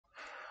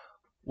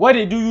What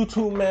it do,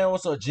 YouTube, man?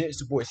 What's up, Jit? It's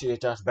your boy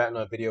Shehatesjosh, back on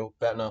another video,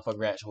 back on another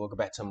reaction. Welcome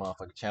back to my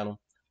motherfucking channel.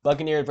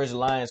 Buccaneers versus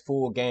Lions,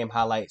 full game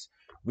highlights.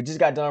 We just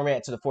got done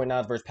reacting to the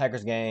 49ers versus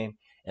Packers game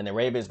and the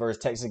Ravens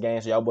versus Texas game,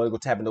 so y'all boys go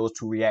tap in those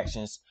two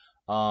reactions.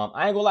 I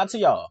ain't gonna lie to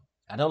y'all.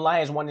 I know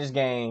Lions won this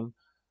game,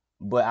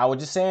 but I was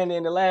just saying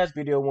in the last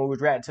video when we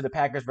was reacting to the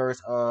Packers versus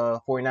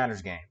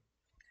 49ers game.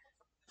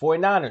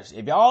 49ers,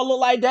 if y'all look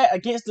like that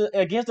against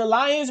the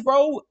Lions,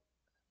 bro,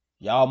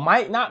 y'all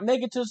might not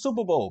make it to the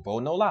Super Bowl, bro.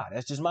 No lie.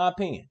 That's just my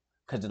opinion.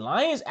 Because the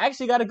Lions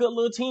actually got a good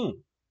little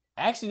team.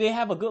 Actually, they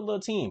have a good little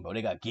team, bro.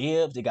 They got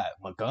Gibbs. They got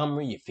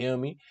Montgomery. You feel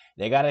me?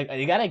 They got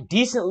a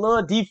decent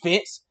little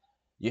defense.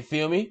 You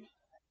feel me?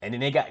 And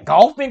then they got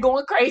Goff been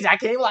going crazy. I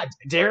can't lie.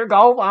 Jared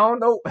Goff, I don't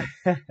know.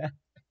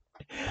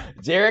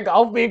 Jared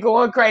Goff been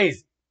going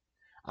crazy.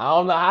 I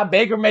don't know how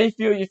Baker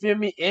Mayfield, you feel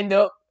me, end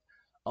up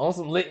on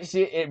some lit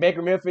shit. And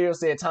Baker Mayfield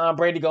said Tom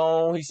Brady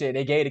gone. He said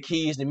they gave the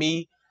keys to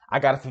me. I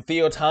got to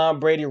fulfill Tom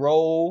Brady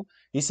role.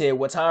 He said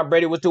what Tom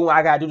Brady was doing,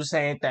 I got to do the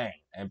same thing.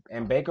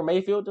 And Baker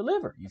Mayfield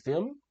delivered. You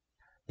feel me?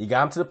 He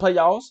got him to the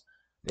playoffs.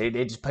 They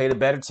just played a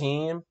better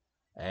team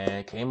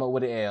and came up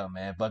with an L,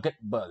 man. But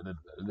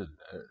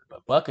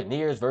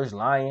Buccaneers versus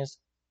Lions.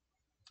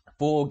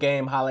 Full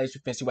game highlights.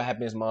 You can see what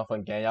happened in this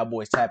motherfucking game. Y'all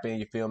boys tap in,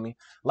 you feel me?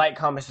 Like,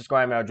 comment,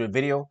 subscribe, man. I'll do a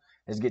video.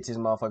 Let's get to this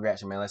motherfucking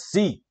reaction, man. Let's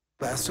see.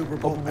 Last Super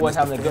Bowl, hope you boys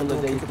having a good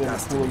little day. It's been a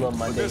cool little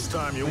Monday.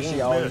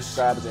 Appreciate all the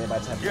subscribers,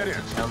 everybody tapping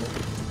into the channel.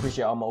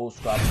 Appreciate all my old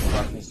subscribers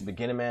from since the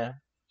beginning, man.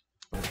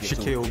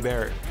 Shaquille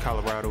Barrett,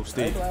 Colorado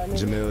State.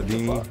 Jamel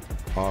Dean,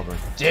 Auburn.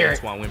 Jared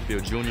Swan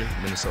Winfield Jr.,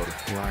 Minnesota.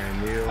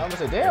 Ryan Neal. I'm gonna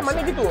say, damn, my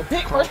nigga threw a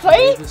pick first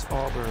play.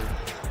 Auburn.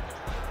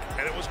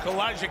 And it was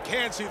Kalijah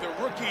Cansey, the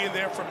rookie in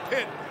there from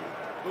Pitt,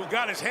 who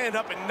got his hand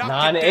up and knocked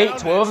 9 it and 8, down.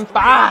 12 and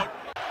 5.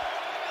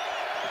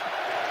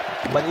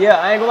 But yeah,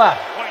 I ain't gonna lie.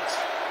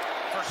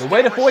 The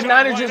way the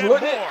 49ers just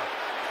looked it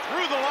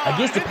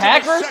against the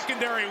Packers,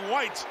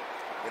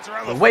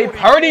 the way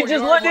Purdy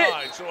just looked it,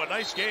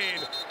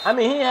 I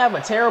mean, he didn't have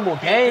a terrible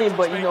game,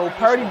 but, you know,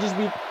 Purdy just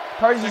be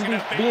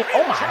being,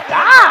 oh my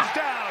God,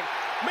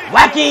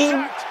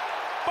 whacking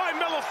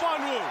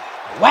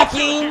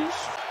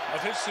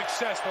of his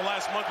success the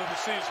last month of the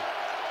season.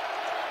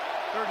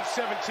 3rd and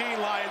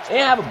 17, Lions. They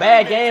didn't have a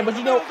bad game, but,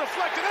 you know,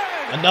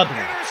 another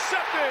one.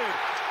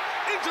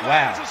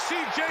 Wow.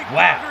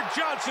 Wow.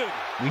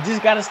 We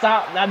just got to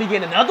stop. Now we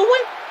getting another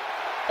one?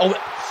 Oh,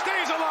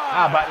 stays alive.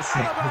 I'm about to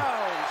say.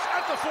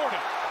 At the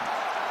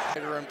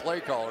 40. And play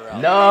caller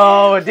out.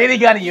 No, then he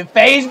got in your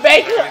face,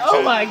 Baker.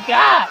 Oh my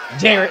God.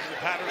 Jared.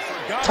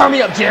 Turn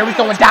me up, Jared. We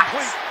throwing dots.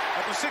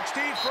 At the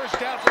 16, first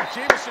down for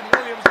Jameson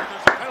Williams.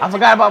 I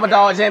forgot about my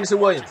dog, Jameson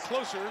Williams.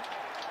 Closer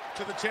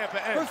to the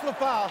Tampa end. Personal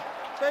foul.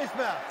 Face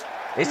mask.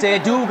 They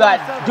said dude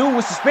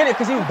was suspended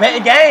because he was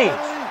betting games.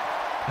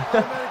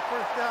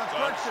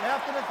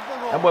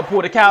 That boy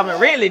pulled a Calvin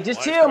Ridley.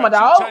 Just chill, my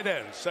dog.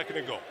 Second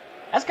and goal.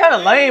 That's kind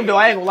of lame, though.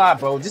 I ain't gonna lie,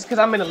 bro. Just because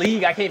I'm in the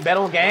league, I can't bet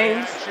on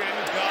games.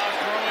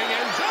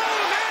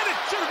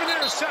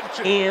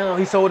 Damn,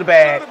 he sold the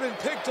bag.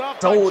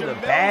 Sold the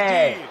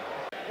bag.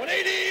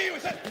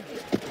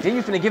 Then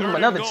you finna give him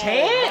another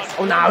chance?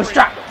 Oh, nah, he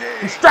strapped him.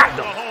 He strapped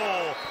him.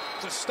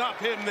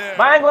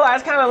 But I ain't gonna lie,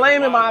 it's kind of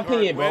lame in my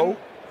opinion, bro.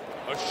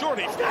 A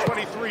shorty for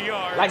 23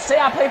 yards. Like, say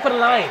I play for the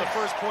Lions. The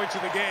first points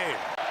of the game.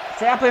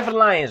 Say I play for the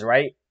Lions,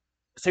 right?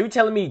 So you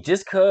telling me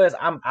just cause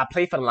I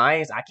play for the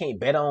Lions, I can't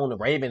bet on the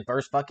Ravens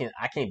versus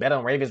I can't bet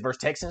on Ravens versus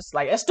Texans?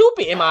 Like, that's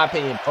stupid in my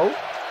opinion, bro.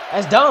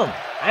 That's dumb.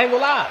 I ain't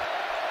gonna lie.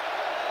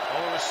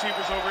 All the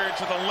receivers over here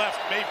to the left.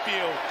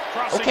 Mayfield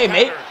crossing. Okay,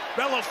 mate.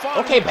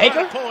 Okay,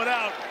 Baker. Pull it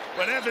out,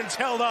 but Evans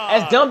held on.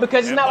 That's dumb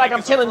because it's not like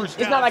I'm telling. It's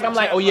not like I'm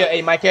like, oh yeah,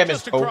 hey, Mike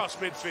Evans, bro.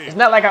 It's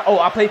not like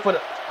I play for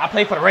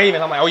the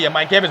Ravens. I'm like, oh yeah,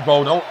 Mike Evans,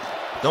 bro.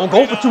 Don't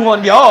go for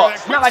 200 yards.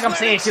 It's not like I'm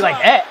saying shit like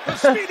that.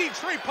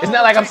 It's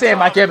not like I'm saying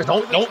Mike Evans,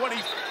 don't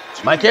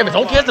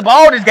catch the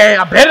ball this game.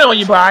 I bet it on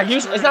you, bro.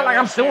 It's not like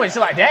I'm doing shit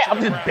like that. I'm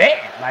just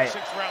betting. Like,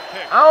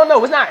 I don't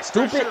know. It's not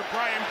stupid.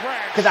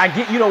 Because I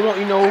get you don't want,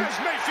 you know,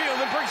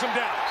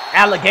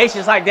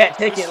 allegations like that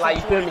taking, like,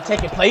 you feel me,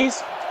 taking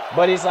place.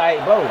 But it's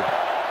like, bro,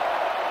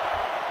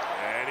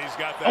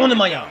 on the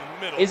money.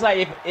 It's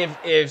like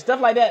if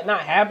stuff like that not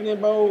happening,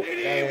 bro,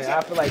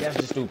 I feel like that's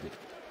just stupid.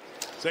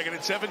 2nd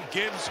and 7,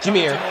 Gibbs.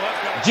 Jameer.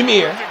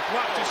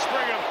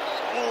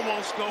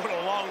 Almost going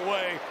a long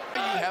way.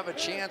 You have a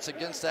chance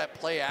against that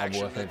play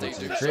action that they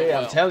do so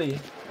well. I'm telling you.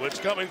 Blitz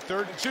coming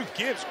 3rd and 2.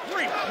 Gibbs,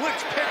 great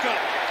blitz pickup.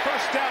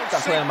 First down.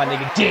 Stop playing on my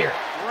nigga Jared.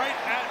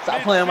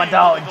 Stop playing on my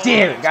dog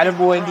Jared. Got a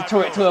boy in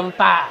Detroit 12 and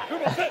 5.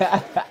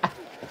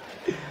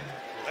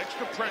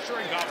 Extra pressure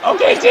and got.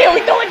 Okay, Jared,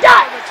 we doing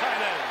that.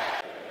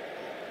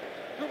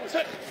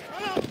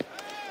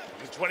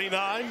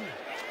 29.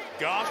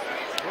 Goff.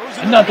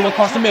 Another one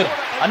across the middle.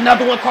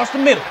 Another one across the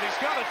middle. He's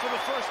got it for the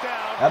first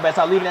down. I bet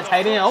stop leaving that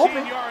tight end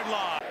open.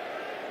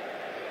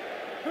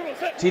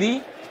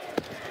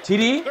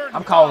 TD.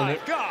 I'm calling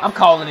it. I'm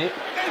calling it.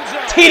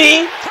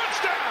 TD.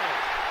 Touchdown.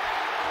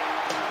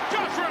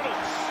 Josh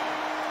Reynolds.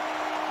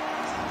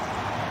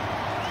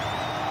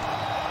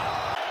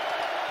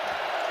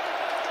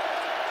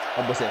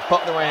 That boy said,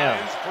 fuck around.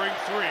 Lions bring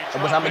 3. That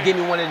boy said, I'm gonna give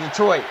me one in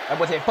Detroit. That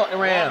boy said, fuck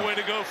around. Long way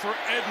to go for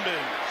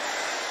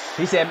Edmonds.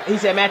 He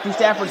said Matthew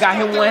Stafford got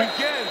him one.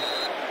 Again.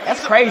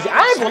 That's crazy.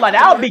 I ain't gonna lie.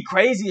 That would be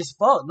crazy as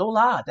fuck. No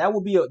lie. That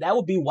would be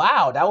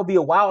wild. That would be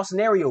a wild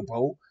scenario,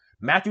 bro.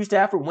 Matthew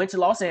Stafford went to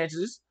Los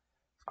Angeles,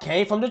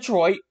 came from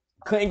Detroit,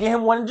 couldn't get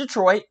him one in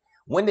Detroit,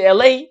 went to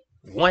LA,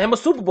 won him a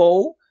Super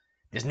Bowl.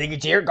 This nigga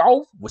Jared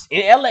Goff was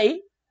in LA,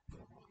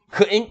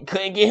 couldn't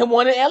get him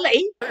one in LA,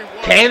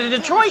 came to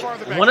Detroit,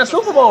 won a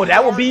Super Bowl.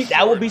 That would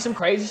be some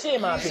crazy shit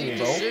in my opinion,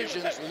 bro.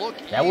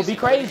 That would be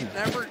crazy.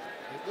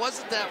 It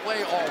wasn't that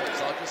way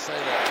always. I'll just say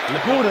that.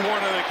 Laporta.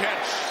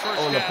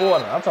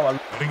 Laporta. I'm talking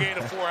about. Big gain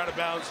of 4 out of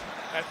bounds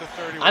at the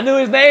 31. I knew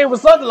his name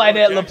was something like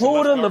that.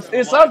 Laporta.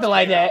 It's something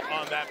like that.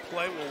 On that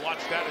play, we'll watch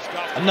that as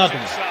Goff Another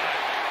goes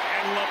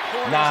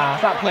inside. Nah,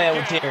 stop playing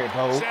with Jared,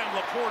 bro.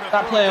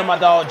 Stop playing with my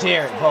dog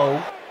Jared, bro.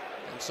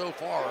 And so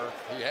far,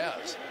 he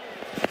has.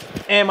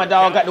 And my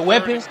dog got the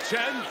weapons. Goff keeps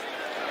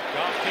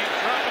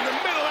dropping the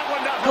middle. That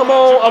one down. Come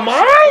on,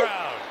 Amari.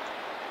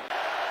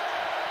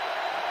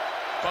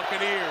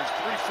 Buccaneers,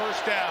 3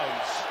 first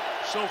downs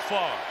so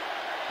far.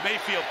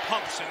 Mayfield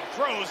pumps and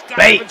throws.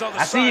 Bait.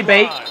 I see you,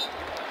 Bait.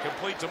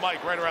 Complete to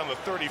Mike right around the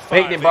 35.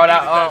 Bait brought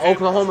out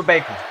Oklahoma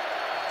Bacon.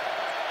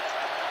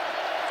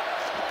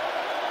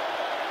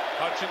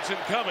 Hutchinson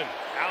coming.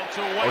 Out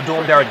to White. Oh, do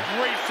him dirty.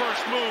 Great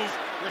first move.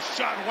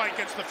 Rashad White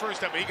gets the first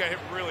down, but he got hit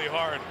really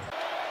hard.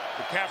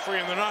 McCaffrey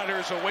and the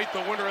Niners await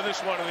the winner of this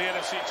one in the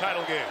NFC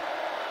title game.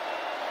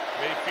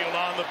 Mayfield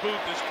on the boot.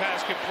 This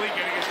pass complete,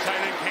 getting his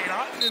tight end Kane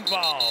Otten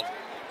involved.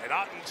 And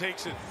Otten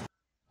takes it.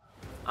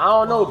 I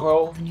don't know,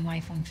 bro. The new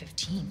iPhone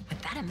 15 with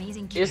that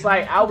amazing camera. It's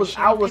like I was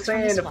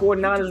saying the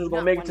 49ers was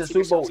gonna make it to the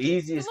Super Bowl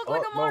easy as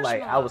fuck, bro.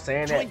 Like I was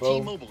saying that,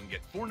 bro.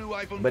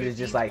 But it's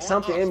just like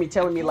something in me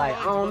telling me like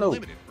I don't know.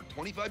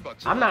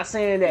 I'm not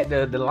saying that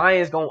the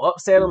Lions gonna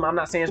upset them. I'm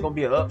not saying it's gonna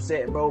be an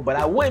upset, bro. But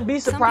I wouldn't be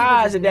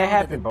surprised if that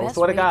happened, bro.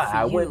 Swear to God,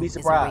 I wouldn't be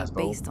surprised,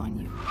 bro.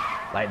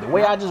 Like the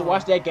way I just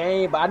watched that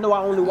game, but I know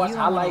I only watched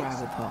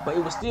highlights, but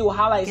it was still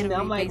highlights in there.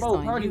 I'm like, bro,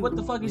 Purdy, what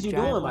the fuck is you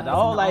doing, my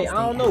dog? Like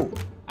I don't know.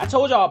 I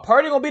told y'all,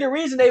 Purdy gonna be the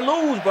reason they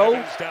lose, bro.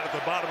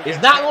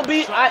 It's not gonna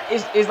be.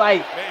 It's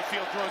like,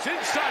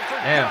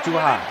 damn, too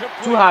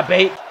high,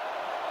 Bait.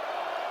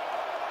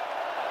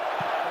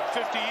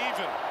 50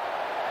 even.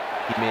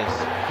 He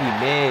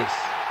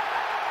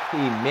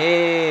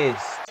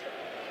missed.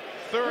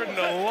 Third and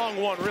a long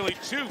one, really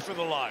 2 for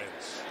the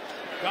Lions.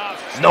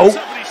 Goff, nope.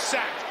 Somebody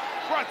sacked.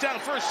 Brought down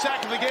first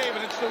sack of the game,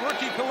 and it's the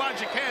rookie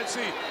Kalijah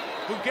Kancey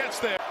who gets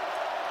there.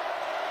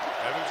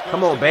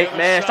 Come on, Bait,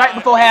 man. Strike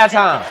before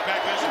halftime.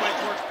 Back this way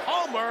towards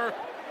Palmer,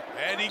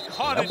 and he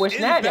caught that boy it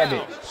snagged that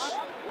inbounds.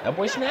 bitch. That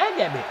boy snagged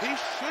that bitch. He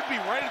should be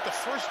right at the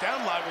first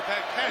down line with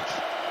that catch.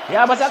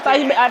 Yeah, but I thought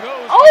he made.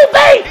 Oh,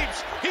 Bait!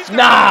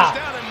 Nah.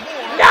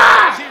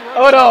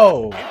 Oh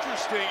no.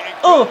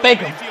 Oh, fake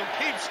him.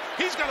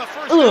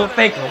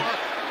 Fake him.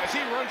 As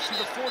he runs to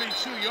the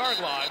 42-yard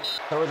line.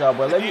 Told y'all,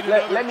 bro.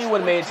 Let me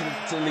would have made it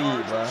to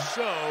lead, bro.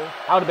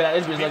 I would have been out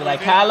this bitch looking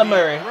like Kyler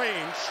Murray.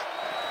 Range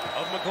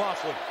of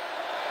McLaughlin.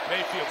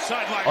 Mayfield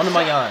sideline. On the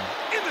money line.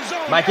 In the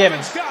zone. Mike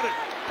Evans got it.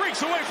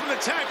 Breaks away from the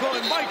tackle,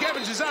 and Mike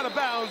Evans is out of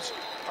bounds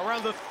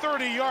around the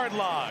 30-yard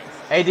line.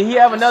 Hey, did he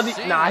have another?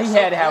 Nah, he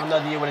had to have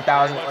another year with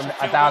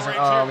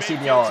 1,000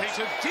 receiving yards.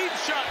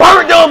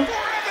 Burned him.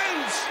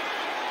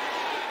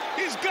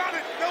 He's got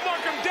it. They'll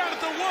mark him down at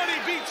the 1. He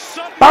beats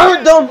Sutton.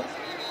 Burned him.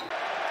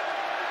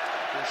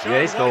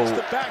 Yeah, he's gold.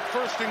 The back,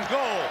 first and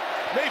goal.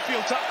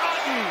 Mayfield to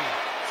Otten.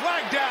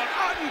 Flag down.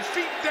 Otten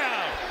feet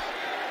down.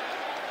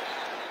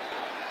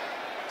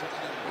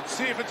 Let's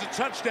see if it's a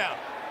touchdown.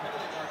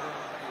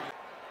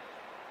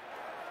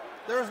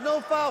 There is no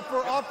foul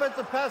for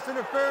offensive pass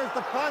interference.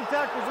 The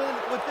contact was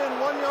within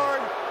 1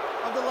 yard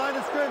of the line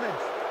of scrimmage.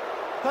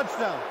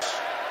 Touchdown.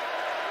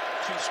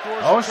 She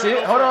scores. Oh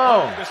shit! Hold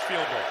on. This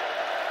field goal.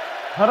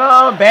 Hold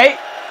on, Bait.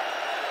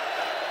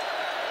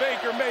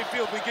 Baker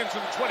Mayfield begins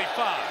at the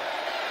 25.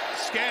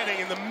 Scanning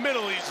in the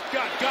middle. He's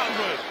got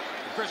Godwin.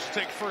 Chris will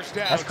take first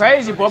down. That's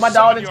crazy, boy. My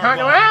dog didn't turn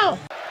around.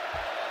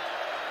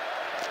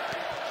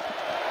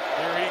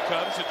 Here he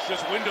comes. It's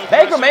just window.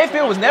 Baker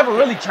Mayfield was never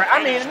really trash.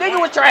 I mean, the nigga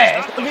was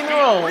trash. Don't get me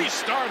wrong.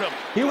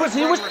 He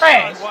was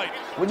trash.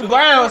 With the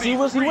Browns, he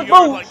was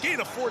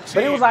boots.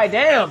 But it was like,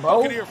 damn,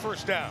 bro.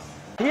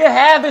 He'll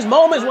have his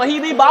moments when he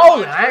be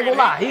balling. I ain't gonna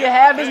lie. He'll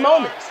have his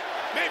moments.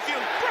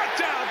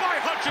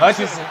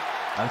 Hutchinson.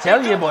 I'm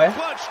telling you, boy.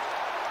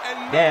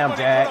 Damn,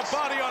 Jags.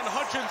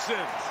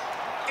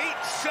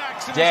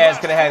 Jazz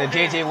could have had a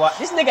JJ Watt.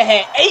 This nigga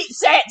had 8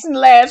 sacks in the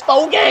last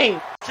 4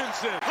 games.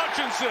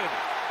 Hutchinson.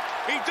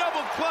 He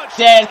double clutched.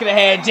 Jazz could have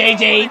had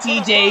JJ,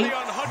 TJ,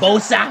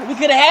 Bosa. We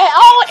could have had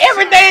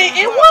everything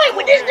in one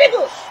with this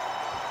nigga.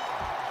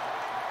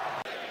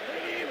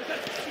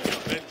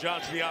 Ben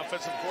Johnson, the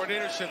offensive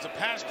coordinator, sends a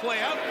pass play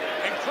out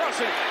and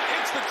crossing.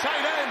 It's the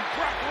tight end,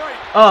 Brock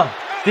Wright.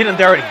 Did him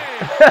dirty.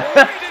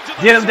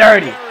 Did him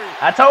dirty.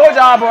 I told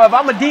y'all, bro, if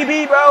I'm a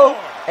DB, bro,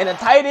 and a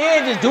tight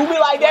end just do me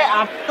like that,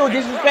 I feel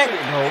disrespected,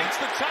 bro. It's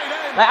the tight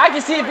end. Like, I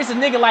can see if it's a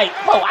nigga like,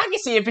 bro, I can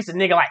see if it's a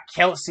nigga like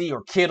Kelsey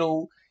or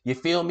Kittle. You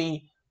feel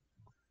me?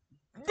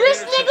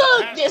 This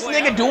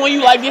nigga doing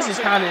you like this is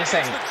kind of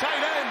insane.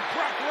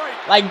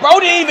 Like, bro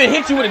didn't even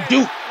hit you with a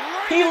dupe.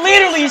 He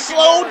literally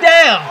slowed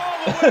down.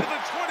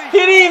 He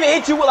didn't even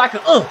hit you with like a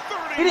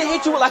He didn't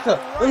hit you with like a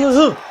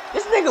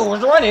This nigga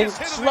was running,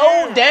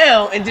 slowed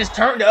down, and just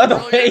turned the other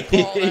way.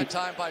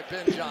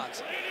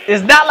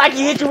 It's not like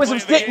he hit you with some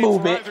stick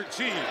movement.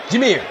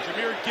 Jameer.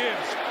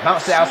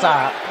 Bounce to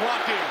outside.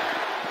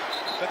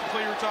 Is that the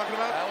play you were talking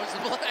about? That was the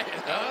play.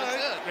 That was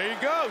it. There you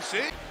go,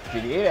 see?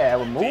 Yeah,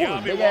 we're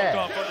moving. Big ass.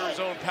 Off under his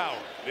own power.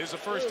 It is a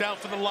first down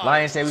for the Lions.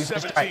 Lions say we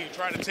 17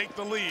 trying to take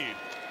the lead.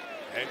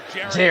 And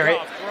Jared,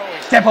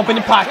 step up in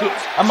the pocket.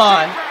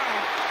 Amon.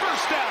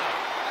 First down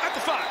at the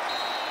 5.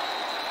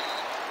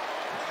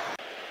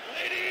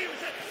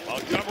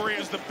 Montgomery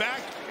is the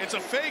back. It's a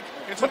fake.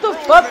 What the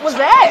fuck was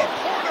that?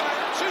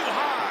 Too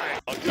high.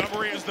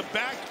 Montgomery is the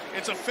back.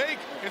 It's a fake.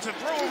 It's a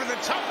throw over the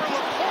top for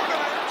Laporta.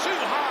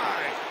 Too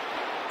high.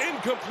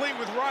 Incomplete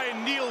with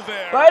Ryan Neal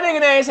there. Bro, that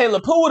nigga name ain't say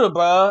Laporta,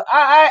 bro.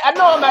 I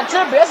know I'm not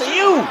tripping. That's a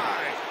U.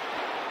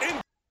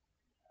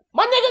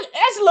 My nigga,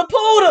 that's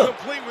Laporta.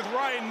 Complete with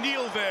Ryan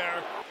Neal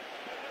there.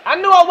 I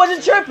knew I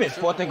wasn't tripping.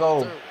 4th and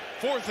goal.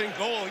 4th and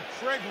goal. And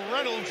Craig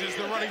Reynolds is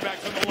the running back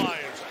for the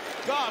Lions.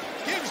 Goff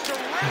gives to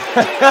Reynolds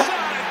inside.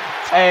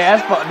 Hey,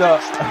 that's fucked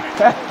up.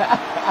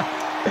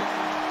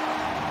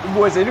 You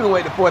boys said you gonna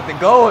wait the 4th and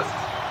goal.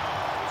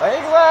 I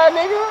ain't lying,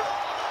 nigga.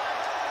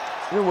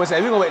 You boys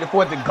said we gonna wait the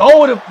 4th and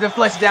goal to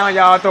flush down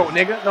y'all throat,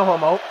 nigga. No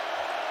homo.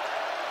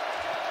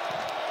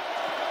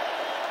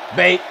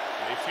 Bait.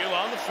 They feel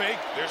on the fake.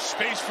 There's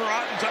space for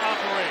Otten to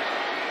operate.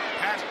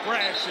 Pass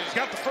Branch. He's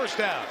got the first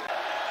down.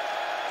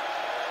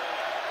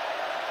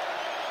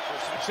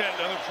 First and 10.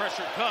 Another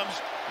pressure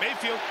comes.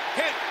 Mayfield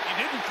hit.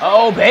 He didn't.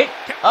 Uh-oh, bait.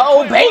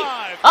 Uh-oh, bait.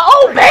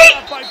 Uh-oh, bait.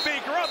 By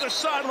Baker on the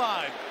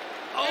sideline.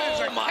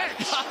 Oh my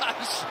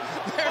gosh.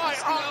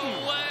 There's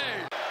no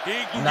way. He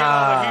can get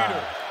on the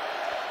heater.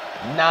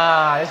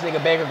 Nah, this nigga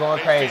Baker going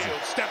crazy.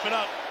 Stepping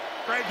up.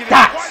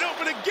 Wide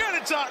open again.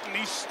 It's Otten.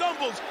 He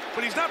stumbles,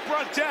 but he's not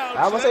brought down.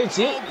 I was say,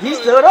 shit. He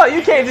stood up.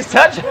 You can't just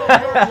touch him.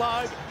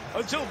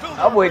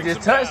 That boy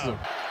just touched him.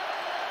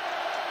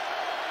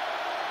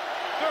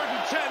 3rd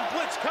and 10.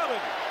 Blitz coming.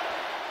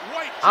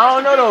 White. I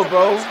don't know though,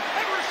 bro.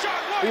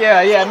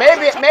 Yeah.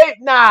 Maybe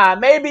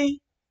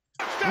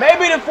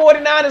the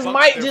 49ers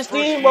might just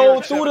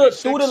steamroll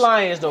through the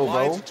Lions though,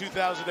 bro.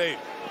 2008.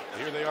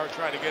 Here they are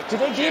trying to get. Cause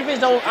their defense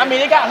don't. I mean,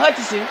 they got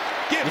Hutchinson.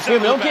 You feel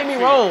me? Don't get me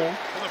wrong.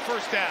 For the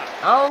first down.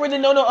 I don't really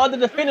know no other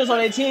defenders on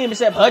their team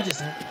except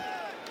Hutchinson.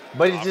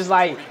 But it's just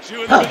like,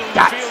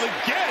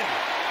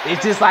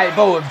 it's just like,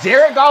 bro, if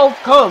Jared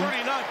Goff come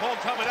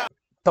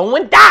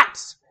throwing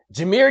dots,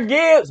 Jahmyr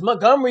Gibbs,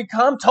 Montgomery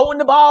come toting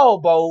the ball,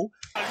 bro.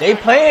 They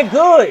playing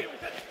good.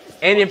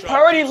 And if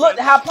Purdy looked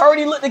how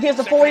Purdy looked against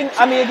the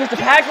against the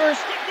Packers,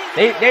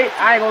 I ain't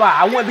gonna lie,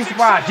 I wouldn't be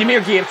surprised.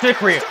 Jahmyr Gibbs to the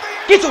crib.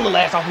 Get your little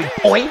ass off me,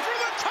 boy.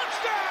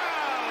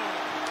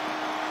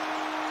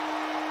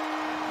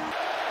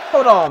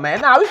 Hold on, man.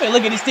 Nah, we finna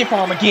look at this stiff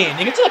arm again,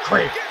 nigga. To the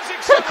crib.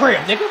 To the crib,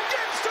 nigga.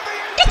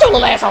 Get your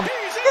little ass off.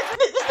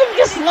 This nigga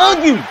just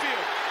slung you.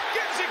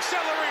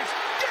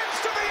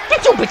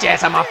 Get your bitch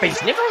ass out my face,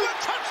 nigga.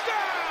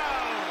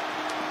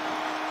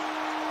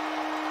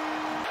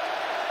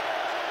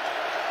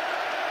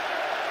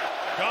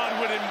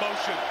 Godwin in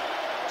motion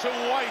to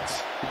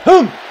White.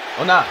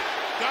 Oh, nah.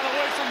 Got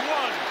away from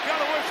one, got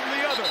away from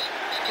the other,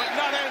 but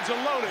not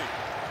Anzalone.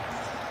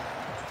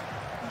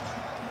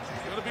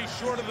 Going to be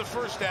short of the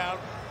first down.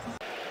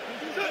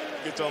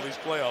 Gets all these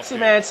playoffs. See,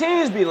 man,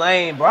 teams be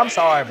lame, bro. I'm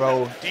sorry,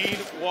 bro. Dean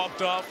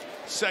walked off.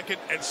 2nd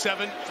and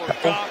 7 for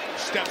Goff.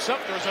 Steps up.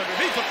 There's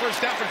underneath the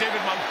first down for David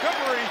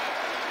Montgomery.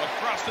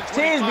 Across the 25,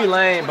 teams be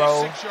lame,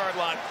 bro.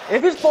 Line.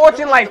 If it's 4th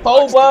and like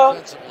 4,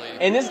 bro,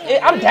 and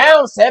I'm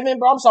down 7,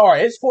 bro. I'm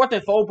sorry. It's 4th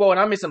and 4, bro, and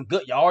I'm in some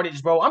good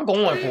yardage, bro. I'm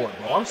going for it,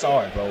 bro. I'm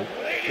sorry, bro.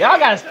 Y'all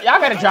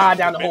gotta drive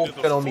down the whole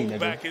field on me,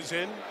 nigga. Is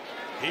in.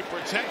 He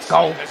protects.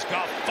 Go. As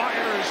Goff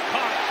fires,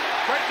 caught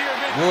right near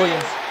midfield.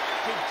 Williams.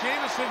 To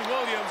Jameson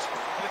Williams.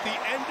 At the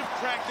end of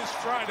practice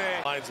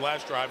Friday. Lions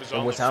last drive is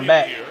on the I'm field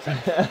back.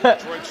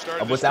 here.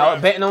 I was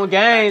out betting on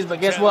games,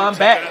 but guess what? I'm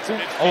back.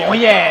 Oh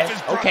yeah.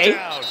 Okay.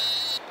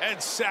 And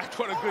sacked.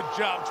 What a good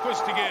job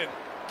twisting in.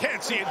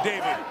 Can't see it,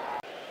 David.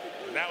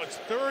 Now it's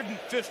 3rd and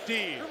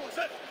 15.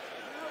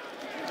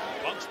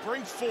 Bucks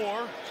bring 4.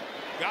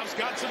 Goff's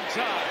got some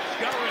time.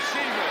 He's got a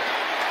receiver.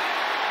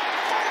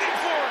 Fighting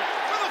for it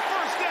for the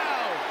first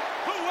down.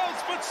 Who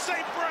else but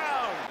St.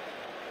 Brown?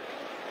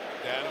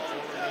 Dad and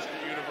former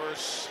Mr.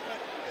 Universe.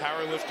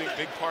 Powerlifting,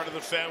 big part of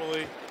the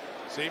family.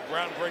 St.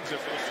 Brown brings it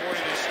for the 40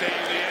 to stay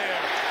in the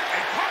air.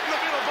 And caught in the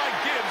middle by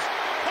Gibbs.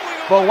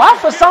 But why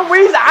for some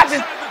reason I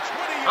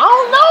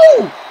don't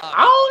know.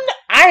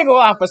 I ain't gonna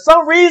lie. For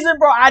some reason,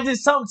 bro,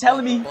 something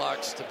telling me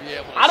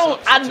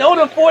I know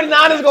the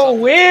 49ers gonna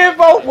win,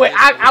 bro, but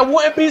I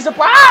wouldn't be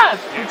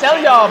surprised. I'm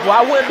telling y'all, bro,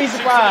 I wouldn't be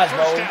surprised,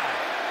 bro.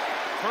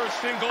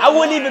 I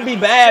wouldn't even be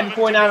bad if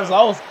 49ers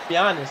lost, to be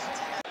honest.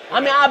 I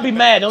mean, I'd be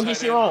mad. Don't get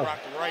shit wrong.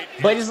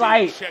 But it's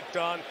like,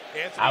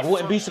 I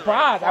wouldn't be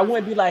surprised. I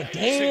wouldn't be like,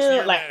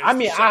 damn. Like, I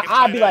mean,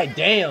 I'd be like,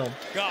 damn.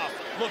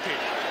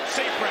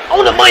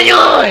 On the money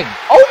on.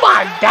 Oh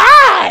my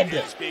God.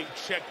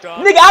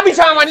 Nigga, I be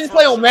trying to run this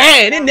play on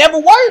man. It never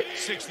worked.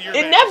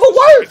 It never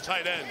worked.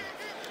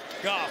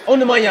 On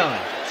the money on.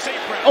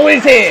 On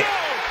his head.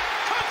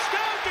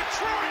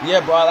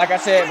 Yeah, bro. Like I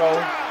said, bro.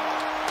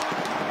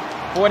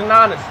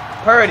 49ers.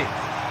 Purdy.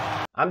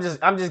 I'm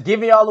just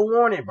giving y'all a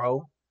warning,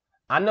 bro.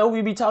 I know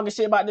we be talking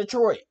shit about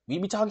Detroit. We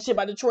be talking shit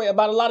about Detroit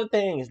about a lot of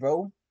things,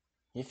 bro.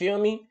 You feel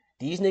me?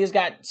 These niggas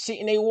got shit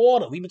in their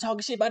water. We be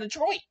talking shit about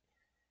Detroit.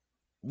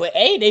 But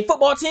hey, they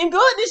football team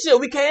good this year.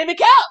 We can't even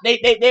count.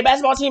 They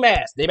basketball team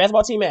ass. They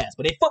basketball team ass.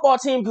 But they football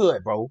team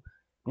good, bro.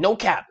 No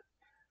cap.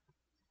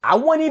 I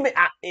wouldn't even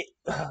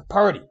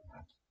Purdy.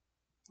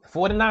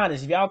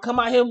 49ers. If y'all come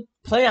out here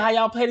playing how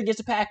y'all played against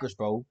the Packers,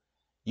 bro,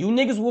 you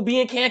niggas will be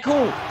in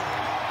Cancun.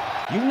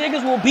 You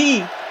niggas will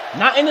be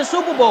not in the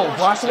Super Bowl,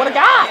 bro. I swear to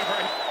God.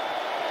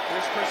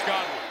 Here's Chris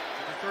Godwin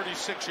to the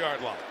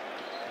 36-yard line.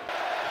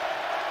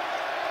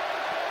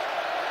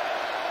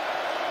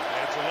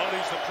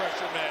 Angelotti's the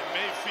pressure man.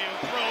 Mayfield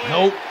throw in.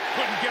 Nope.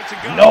 Couldn't get to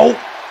go. Nope.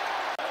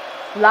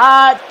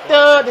 Locked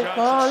they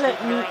won't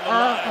let me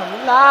out. I'm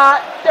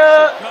locked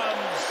up.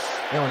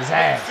 They on his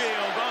ass.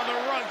 On the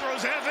run,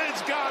 throws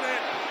Evans, got it.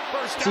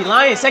 See,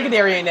 Lions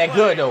secondary ain't that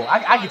good though.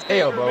 I can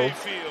tell, bro.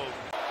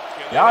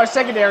 Y'all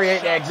secondary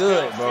ain't that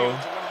good, bro.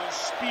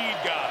 Speed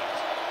guys.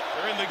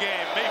 They're in the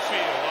game.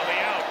 Mayfield on the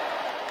out.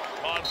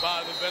 On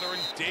by the veteran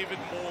David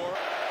Moore.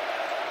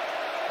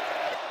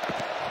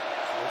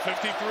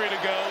 53 to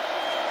go.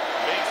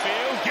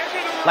 Mayfield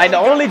getting it. Like the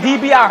only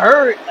DB I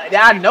heard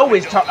that I know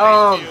is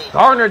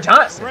Gardner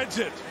Johnson. Threads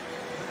it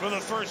for the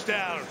first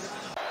down.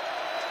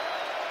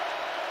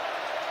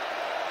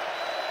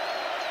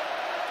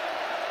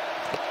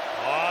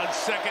 On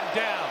second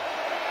down.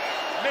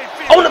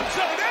 Mayfield On the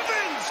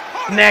Evans.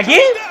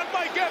 Nagy.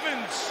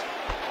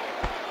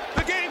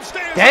 The game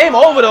stands. Game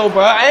over though,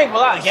 bro. I ain't gonna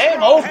lie.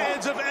 Game over.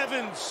 Hands of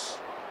Evans.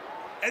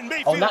 And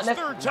Oh, not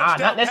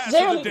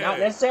necessarily. Not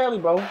necessarily,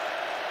 bro.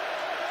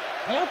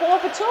 Y'all going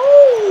for 2.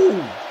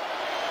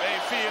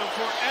 Mayfield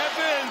for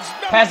Evans.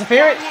 Pass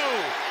interference.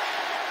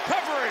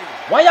 Covering.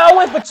 Why y'all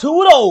went for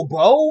 2 though,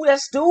 bro?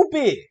 That's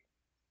stupid.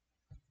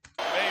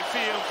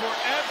 Mayfield for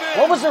Evans.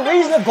 What was the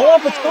reason of going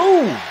for 2?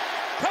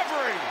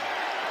 Covering.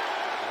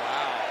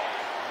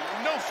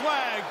 Wow. No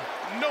flag,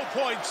 no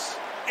points.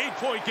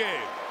 8-point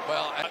game.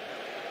 Well,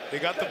 they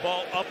got the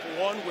ball up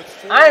 1 with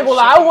 4. I ain't gonna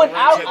lie. One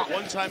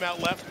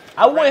timeout left.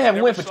 I wouldn't have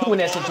went for 2 in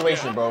that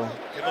situation, bro.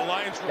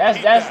 That's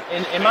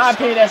in my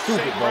opinion, that's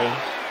stupid, bro.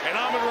 And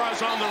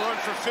Amon-Ra's on the run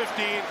for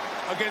 15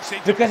 against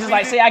a because it's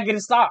like, say I get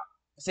a stop.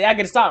 Say I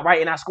get a stop, right,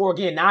 and I score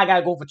again. Now I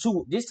gotta go for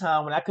 2 this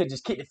time when I could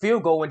just kick the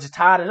field goal and just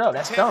tie it up.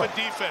 That's dumb.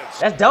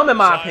 That's dumb in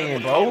my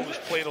opinion, bro.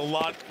 Played a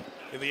lot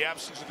in the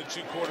absence of the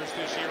 2 quarters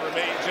this year.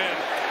 Remains in,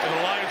 and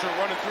the Lions are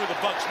running through the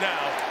Bucs now.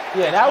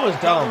 Yeah, that was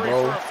dumb,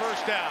 bro.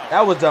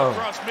 That was dumb.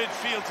 Across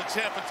midfield to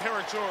Tampa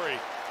territory.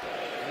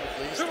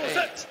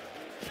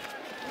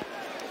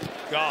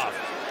 Goff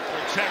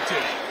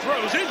protected,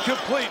 throws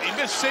incomplete. He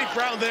missed safe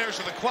ground there,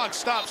 so the clock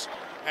stops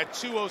at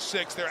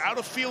 2:06. They're out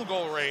of field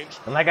goal range.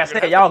 And like I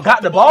said, y'all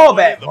got the ball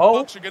back, bro.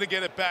 The Bucs are gonna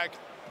get it back.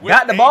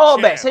 Got the ball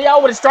back. Say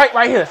y'all would have strike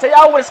right here. Say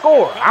y'all would have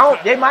scored.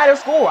 They might have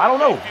scored. I don't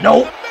know.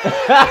 Nope.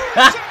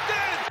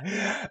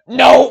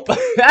 Nope.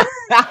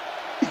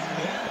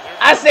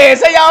 I said,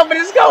 say y'all would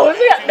have scored.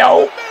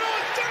 Nope.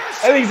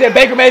 At least said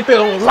Baker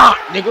Mayfield on lock,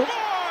 nigga.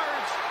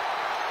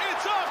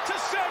 It's off to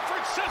San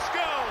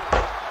Francisco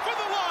for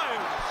the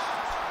Lions.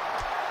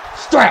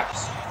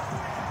 Straps.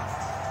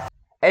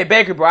 Hey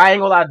Baker, bro, I ain't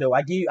gonna lie though.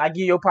 I give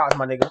you your props,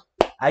 my nigga.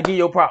 I give you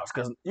your props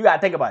because you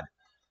gotta think about it.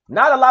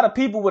 Not a lot of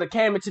people would have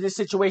came into this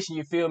situation,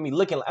 you feel me,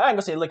 looking like, I ain't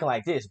gonna say looking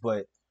like this,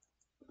 but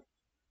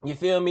you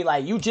feel me,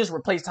 like you just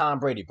replaced Tom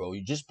Brady, bro.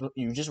 You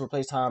just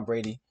replaced Tom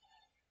Brady.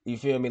 You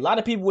feel me? A lot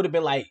of people would have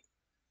been like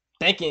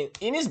thinking,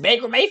 and it's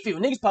Baker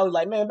Mayfield. Niggas probably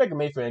like, man, Baker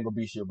Mayfield ain't gonna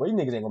be shit, bro. You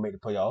niggas ain't gonna make the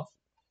playoffs.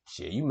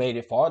 Shit, you made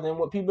it farther than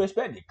what people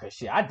expected. Cause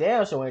shit, I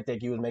damn sure ain't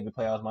think you was making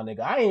playoffs, my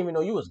nigga. I didn't even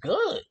know you was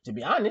good, to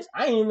be honest.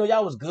 I didn't even know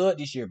y'all was good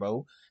this year,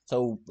 bro.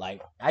 So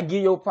like, I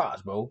give you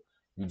props, bro.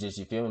 You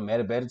feel me, met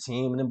a better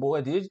team, and them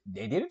boys did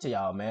it to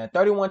y'all, man.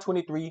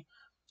 31-23,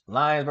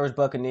 Lions versus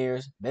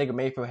Buccaneers. Baker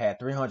Mayfield had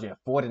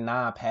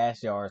 349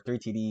 pass yards, 3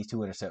 TDs, 2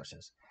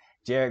 interceptions.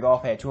 Jared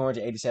Goff had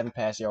 287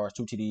 pass yards,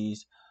 2 TDs.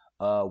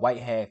 White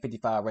had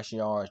 55 rushing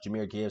yards.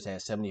 Jameer Gibbs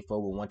had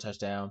 74 with 1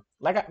 touchdown.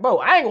 Bro,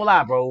 I ain't gonna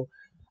lie, bro.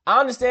 I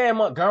understand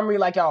Montgomery,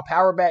 like y'all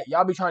power back.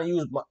 Y'all be trying to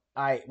use,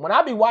 when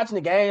I be watching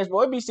the games,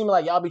 bro, it be seeming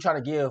like y'all be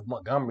trying to give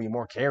Montgomery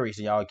more carries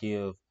than y'all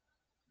give.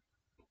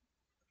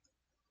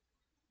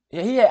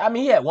 Yeah, he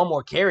had 1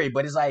 more carry,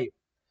 but it's like,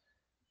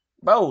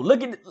 bro,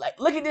 look at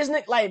this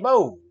nigga, like,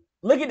 bro,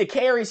 look at the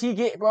carries he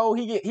get, bro.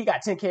 He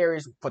got 10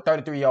 carries for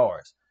 33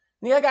 yards.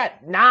 Nigga, I got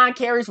 9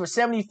 carries for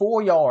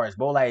 74 yards,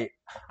 bro. Like,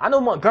 I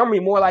know Montgomery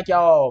more like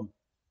y'all,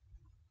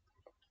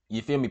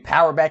 you feel me,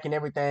 power back and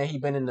everything. He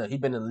been in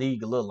the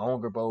league a little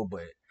longer, bro,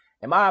 but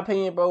in my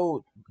opinion,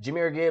 bro,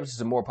 Jahmyr Gibbs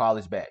is a more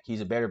polished back.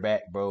 He's a better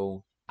back,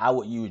 bro. I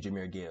would use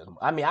Jahmyr Gibbs.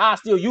 I mean, I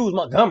still use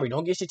Montgomery.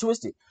 Don't get shit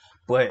twisted.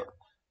 But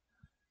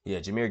yeah,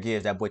 Jahmyr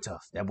Gibbs, that boy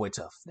tough. That boy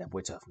tough,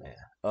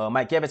 man.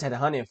 Mike Evans had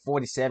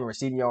 147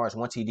 receiving yards,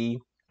 1 TD.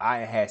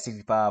 Ian had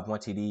 65, 1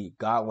 TD.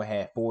 Godwin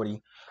had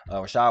 40.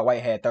 Rachaad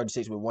White had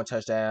 36 with 1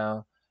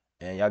 touchdown.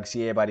 And y'all can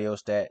see everybody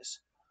else's stats.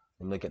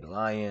 Let me look at the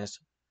Lions.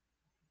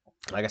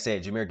 Like I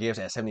said, Jahmyr Gibbs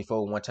had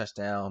 74 with 1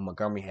 touchdown.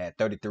 Montgomery had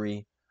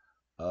 33.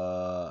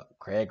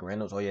 Craig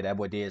Reynolds, oh yeah, that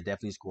boy did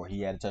definitely score.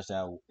 He had a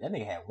touchdown. That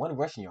nigga had 1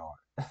 rushing yard.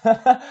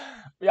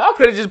 Y'all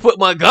could have just put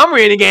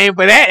Montgomery in the game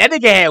for that. That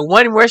nigga had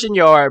 1 rushing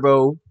yard,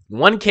 bro.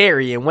 1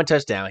 carry and 1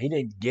 touchdown. He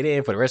didn't get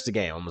in for the rest of the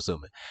game, I'm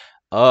assuming.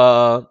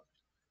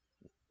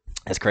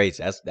 That's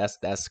crazy.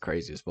 That's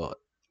crazy as fuck.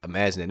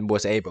 Imagine that. Them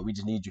boys say, hey, bro, we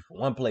just need you for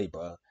 1 play,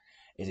 bro.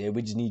 They said,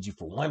 we just need you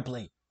for 1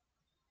 play.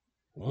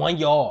 1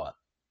 yard.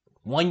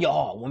 1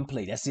 yard, 1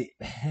 play. That's it.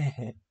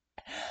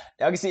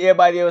 Y'all can see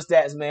everybody else's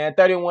stats, man.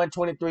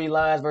 31-23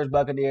 Lions versus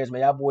Buccaneers,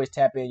 man. Y'all boys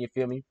tap in, you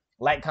feel me?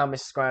 Like, comment,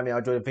 subscribe, y'all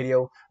enjoy the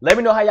video. Let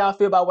me know how y'all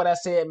feel about what I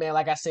said, man.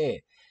 Like I said,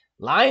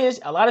 Lions,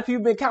 a lot of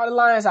people been counting the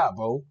Lions out,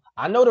 bro.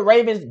 I know the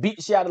Ravens beat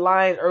the shit out of the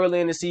Lions early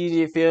in the season,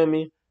 you feel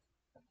me?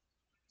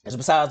 It's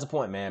besides the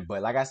point, man.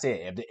 But like I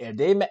said, if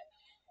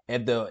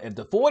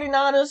the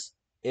 49ers,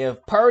 if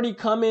Purdy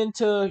come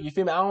into, you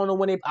feel me? I don't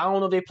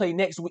know if they play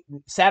next week,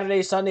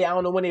 Saturday, Sunday. I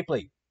don't know when they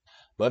play.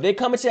 But if they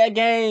come into that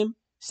game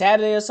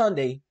Saturday or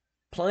Sunday,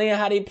 playing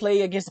how they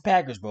play against the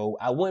Packers, bro,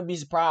 I wouldn't be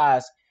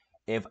surprised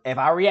if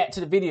I react to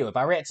the video, if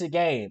I react to the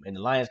game, and the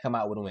Lions come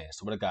out with a win.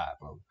 Swear to God,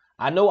 bro.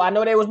 I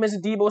know they was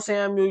missing Deebo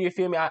Samuel, you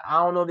feel me? I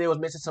don't know if they was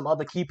missing some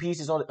other key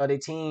pieces of their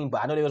team,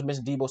 but I know they was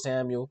missing Deebo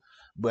Samuel.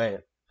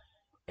 But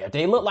if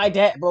they look like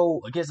that,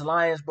 bro, against the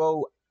Lions,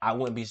 bro, I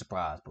wouldn't be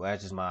surprised, bro.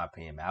 That's just my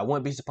opinion, man. I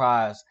wouldn't be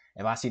surprised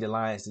if I see the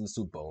Lions in the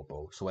Super Bowl,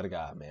 bro. Swear to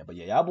God, man. But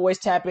yeah, y'all boys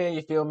tap in,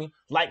 you feel me?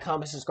 Like,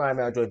 comment, subscribe,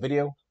 man. Enjoy the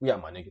video. We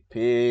out, my nigga.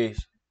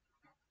 Peace.